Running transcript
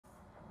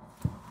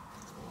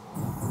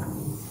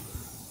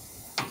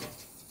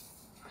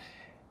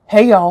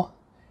Hey y'all,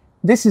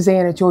 this is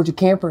Anna Georgia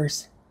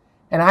Campers,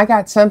 and I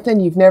got something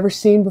you've never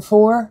seen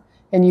before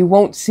and you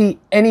won't see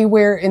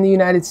anywhere in the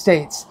United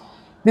States.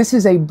 This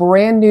is a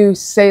brand new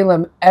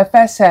Salem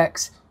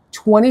FSX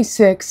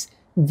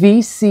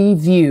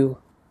 26VCView.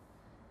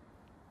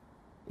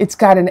 It's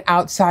got an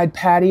outside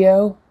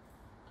patio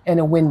and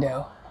a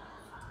window.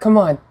 Come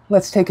on,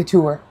 let's take a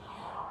tour.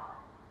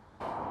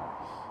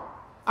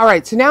 All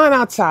right, so now I'm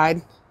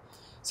outside.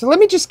 So let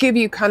me just give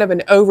you kind of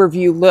an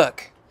overview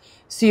look.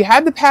 So you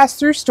have the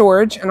pass-through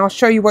storage, and I'll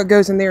show you what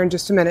goes in there in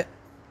just a minute.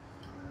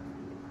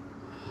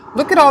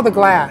 Look at all the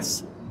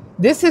glass.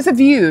 This is a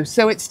view,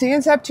 so it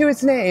stands up to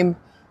its name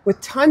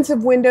with tons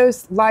of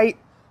windows, light,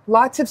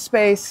 lots of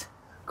space.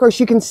 Of course,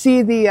 you can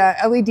see the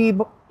LED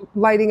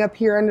lighting up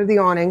here under the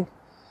awning.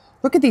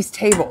 Look at these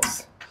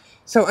tables.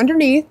 So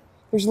underneath,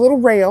 there's a little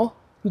rail.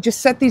 You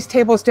just set these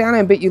tables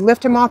down, but you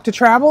lift them off to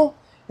travel,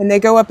 and they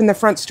go up in the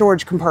front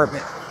storage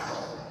compartment.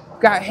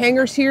 Got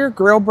hangers here,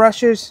 grill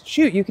brushes.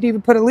 Shoot, you could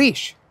even put a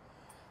leash.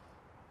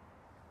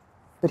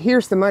 But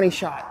here's the money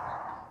shot.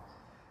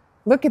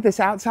 Look at this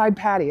outside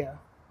patio.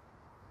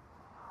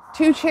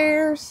 2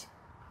 chairs.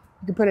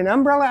 You can put an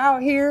umbrella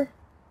out here.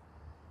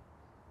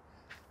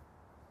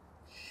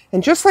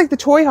 And just like the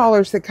toy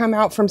haulers that come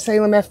out from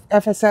Salem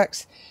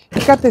FSX,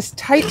 you've got this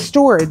tight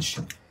storage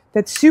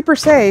that's super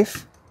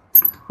safe,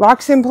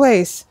 locks in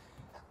place,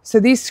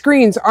 so these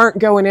screens aren't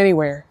going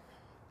anywhere.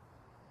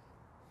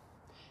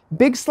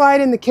 Big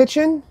slide in the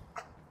kitchen.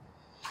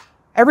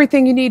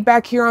 Everything you need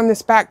back here on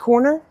this back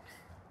corner.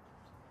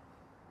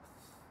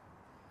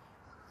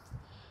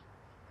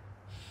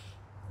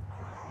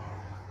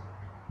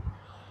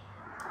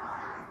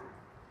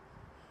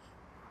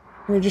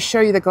 I'm going to just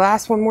show you the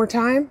glass one more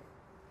time.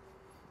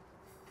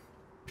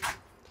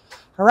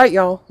 All right,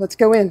 y'all, let's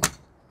go in.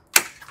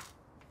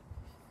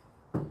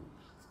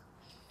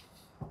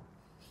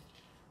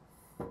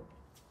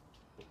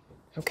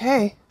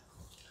 Okay.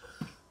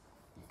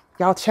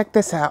 Y'all check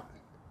this out.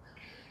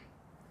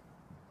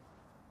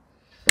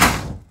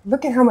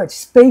 Look at how much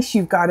space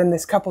you've got in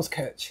this couples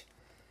coach.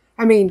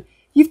 I mean,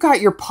 you've got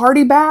your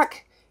party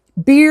back,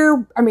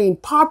 beer,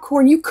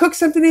 popcorn. You cook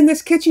something in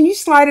this kitchen, you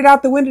slide it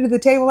out the window to the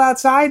table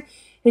outside,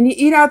 and you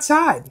eat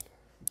outside.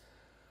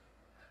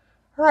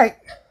 All right,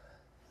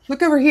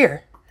 look over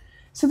here.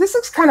 So this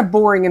looks kind of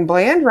boring and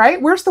bland,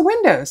 right? Where's the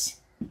windows?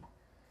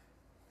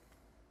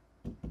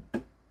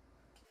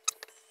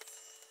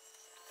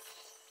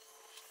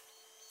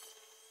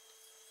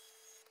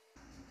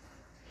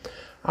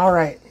 All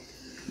right,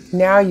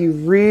 now you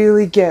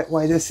really get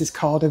why this is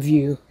called a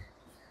view.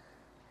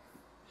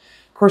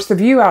 Of course, the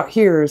view out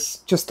here is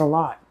just a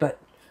lot, but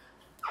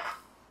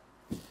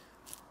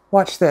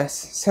watch this.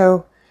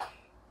 So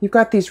you've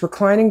got these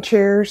reclining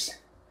chairs,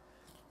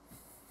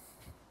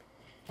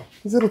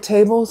 these little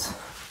tables.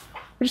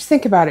 But just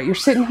think about it. You're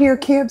sitting here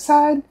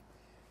campside.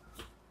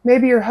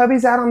 Maybe your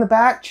hubby's out on the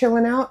back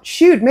chilling out.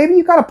 Shoot, maybe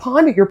you've got a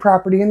pond at your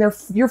property and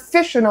you're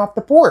fishing off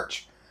the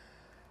porch.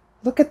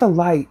 Look at the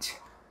light.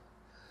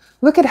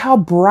 Look at how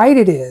bright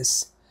it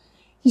is.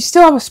 You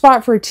still have a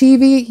spot for a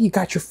TV. You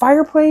got your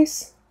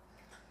fireplace.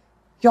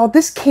 Y'all,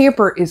 this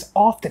camper is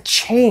off the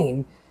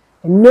chain,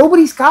 and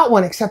nobody's got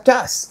one except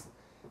us.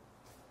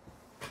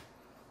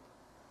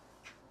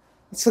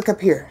 Let's look up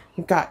here.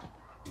 You've got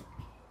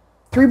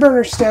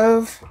 3-burner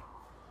stove,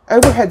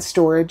 overhead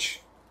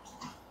storage,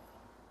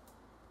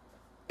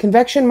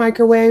 convection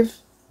microwave,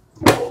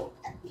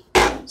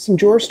 some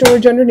drawer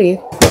storage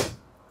underneath,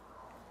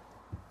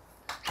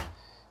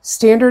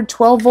 standard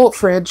 12-volt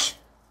fridge,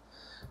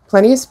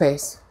 plenty of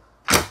space.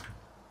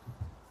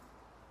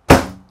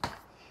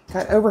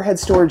 Got overhead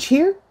storage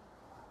here.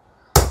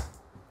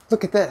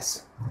 Look at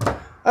this.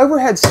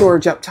 Overhead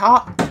storage up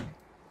top.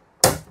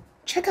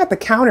 Check out the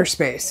counter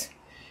space.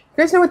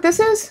 You guys know what this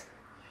is?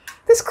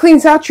 This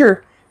cleans out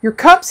your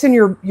cups and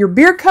your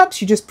beer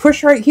cups. You just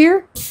push right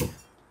here.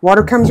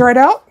 Water comes right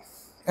out,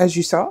 as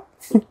you saw.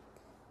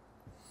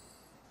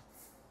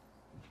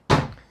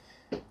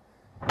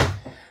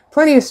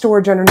 Plenty of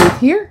storage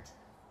underneath here.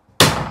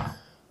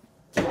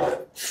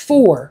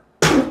 4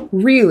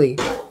 really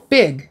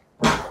big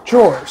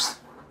drawers.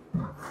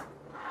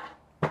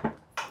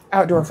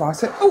 Outdoor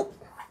faucet. Oh!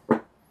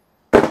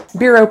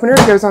 Beer opener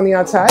goes on the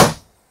outside.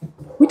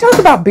 We talk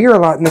about beer a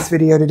lot in this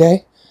video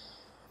today.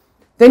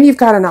 Then you've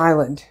got an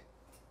island.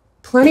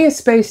 Plenty of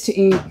space to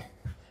eat.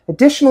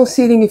 Additional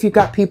seating if you've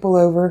got people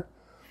over.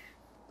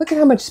 Look at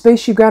how much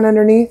space you've got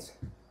underneath.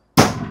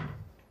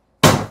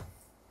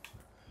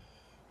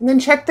 And then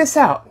check this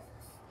out.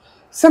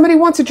 Somebody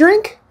wants a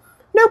drink?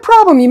 No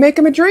problem. You make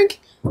them a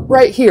drink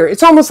right here.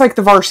 It's almost like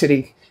the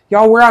Varsity.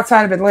 Y'all, we're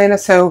outside of Atlanta,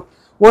 so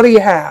what do you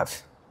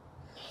have?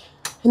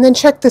 And then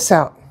check this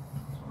out.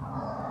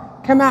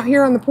 Come out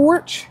here on the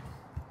porch.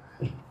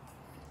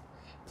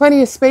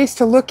 Plenty of space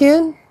to look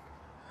in.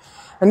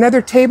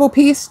 Another table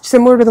piece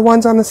similar to the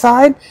ones on the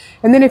side.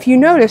 And then if you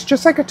notice,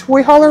 just like a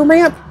toy hauler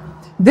ramp,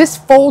 this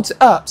folds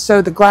up.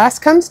 So the glass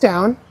comes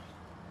down.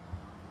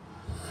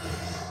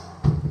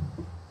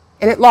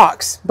 And it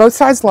locks. Both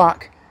sides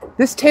lock.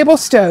 This table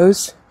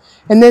stows,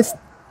 and this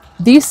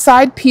These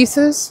side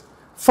pieces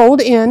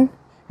fold in,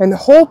 and the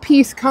whole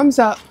piece comes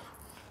up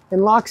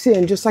and locks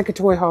in just like a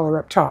toy hauler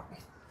up top.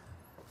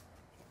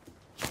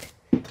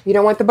 You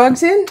don't want the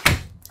bugs in?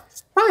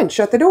 Fine,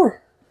 shut the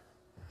door.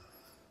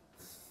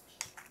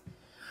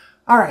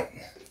 All right,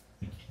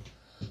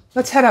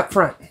 let's head up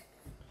front.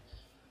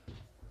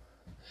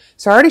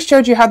 So I already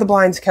showed you how the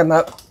blinds come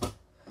up.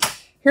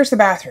 Here's the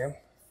bathroom.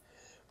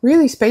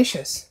 Really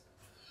spacious.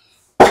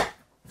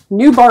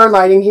 New bar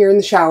lighting here in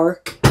the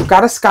shower. We've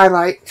got a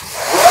skylight.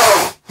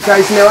 You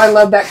guys know I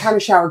love that kind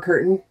of shower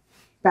curtain.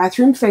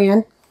 Bathroom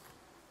fan.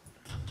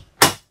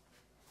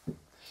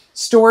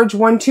 Storage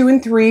 1, 2,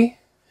 and 3.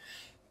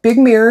 Big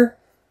mirror.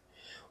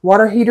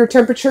 Water heater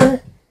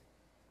temperature.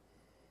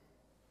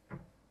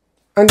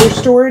 Under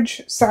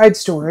storage, side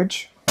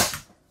storage.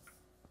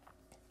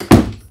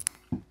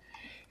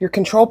 Your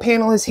control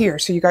panel is here.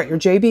 So you got your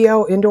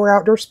JBL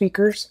indoor-outdoor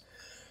speakers.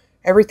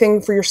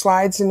 Everything for your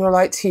slides and your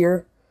lights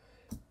here.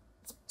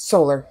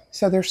 Solar.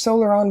 So there's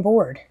solar on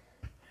board.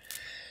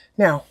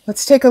 Now,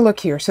 let's take a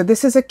look here. So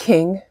this is a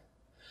king.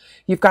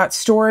 You've got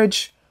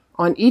storage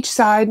on each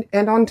side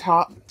and on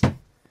top.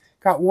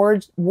 Got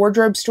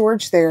wardrobe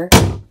storage there.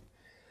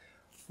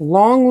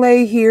 Long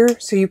lay here.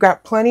 So you've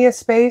got plenty of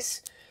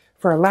space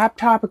for a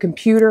laptop, a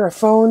computer, a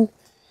phone.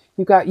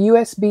 You've got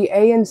USB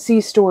A and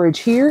C storage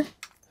here.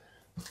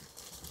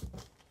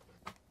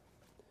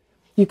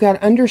 You've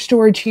got under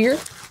storage here.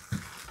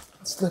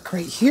 Let's look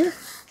right here.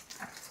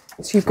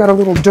 So you've got a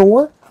little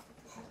door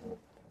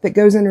that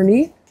goes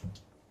underneath.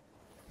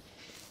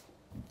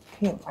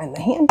 Can't find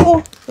the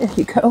handle. There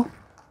you go.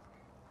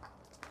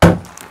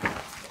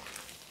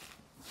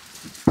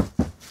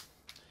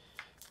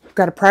 You've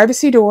got a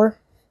privacy door.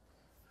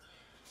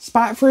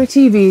 Spot for a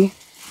TV.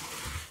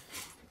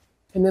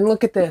 And then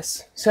look at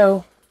this.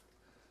 So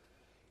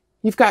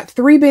you've got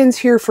 3 bins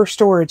here for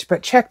storage,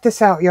 but check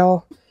this out,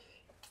 y'all.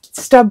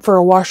 Stub for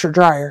a washer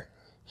dryer.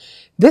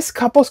 This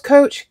couples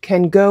coach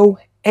can go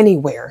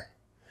anywhere.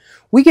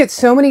 We get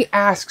so many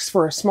asks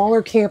for a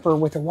smaller camper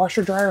with a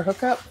washer dryer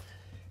hookup,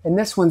 and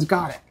this one's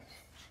got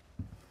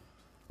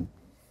it.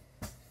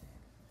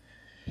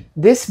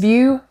 This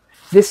view,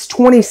 this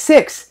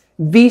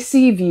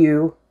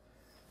 26VCView,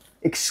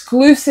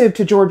 exclusive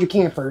to Georgia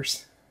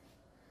campers.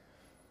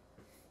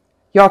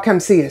 Y'all come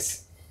see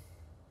us.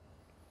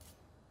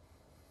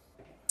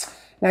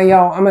 Now,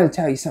 y'all, I'm going to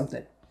tell you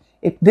something.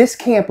 If this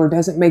camper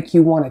doesn't make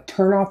you want to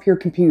turn off your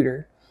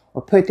computer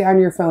or put down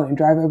your phone and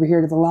drive over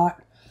here to the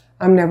lot,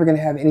 I'm never going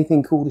to have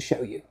anything cool to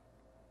show you.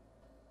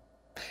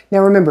 Now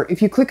remember,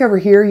 if you click over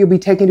here, you'll be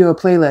taken to a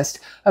playlist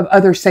of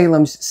other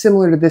Salems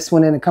similar to this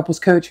one in a couples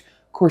coach.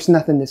 Of course,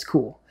 nothing this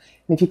cool.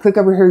 And if you click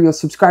over here, you'll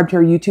subscribe to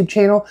our YouTube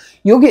channel.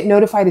 You'll get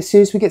notified as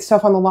soon as we get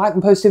stuff on the lot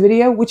and post a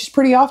video, which is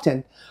pretty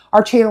often.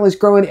 Our channel is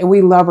growing and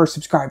we love our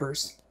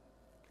subscribers.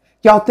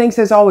 Y'all, thanks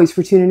as always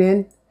for tuning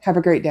in. Have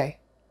a great day.